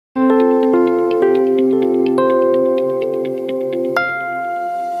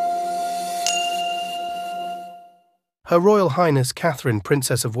Her Royal Highness Catherine,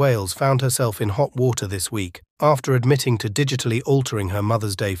 Princess of Wales, found herself in hot water this week after admitting to digitally altering her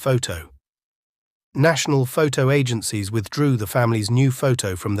Mother's Day photo. National photo agencies withdrew the family's new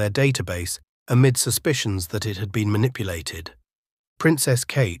photo from their database amid suspicions that it had been manipulated. Princess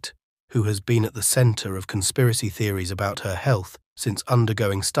Kate, who has been at the centre of conspiracy theories about her health since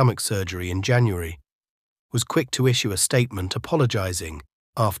undergoing stomach surgery in January, was quick to issue a statement apologising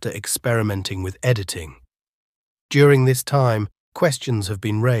after experimenting with editing. During this time, questions have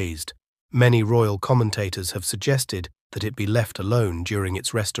been raised. Many royal commentators have suggested that it be left alone during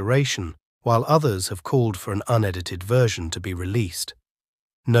its restoration, while others have called for an unedited version to be released.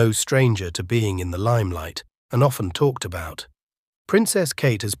 No stranger to being in the limelight, and often talked about, Princess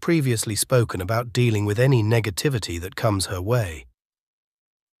Kate has previously spoken about dealing with any negativity that comes her way.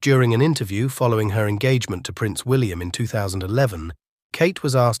 During an interview following her engagement to Prince William in 2011, Kate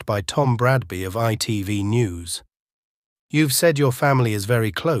was asked by Tom Bradby of ITV News, "You've said your family is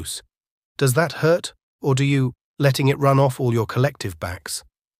very close. Does that hurt, or do you letting it run off all your collective backs?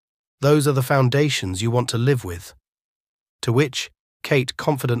 Those are the foundations you want to live with?" To which Kate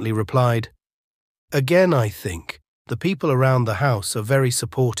confidently replied, "Again, I think the people around the house are very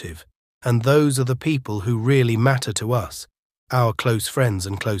supportive, and those are the people who really matter to us, our close friends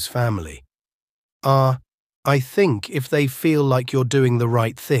and close family. I think if they feel like you're doing the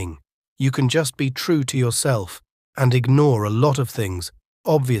right thing, you can just be true to yourself and ignore a lot of things,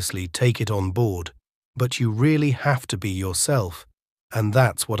 obviously take it on board, but you really have to be yourself, and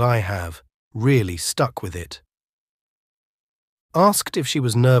that's what I have, really stuck with it." Asked if she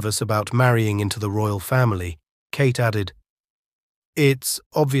was nervous about marrying into the royal family, Kate added, "It's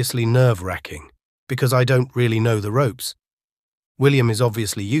obviously nerve-wracking, because I don't really know the ropes. William is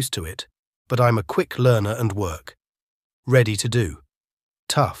obviously used to it, but I'm a quick learner and work. Ready to do.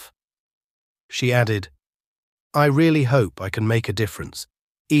 Tough." She added, "I really hope I can make a difference,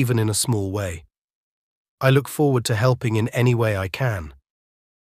 even in a small way. I look forward to helping in any way I can."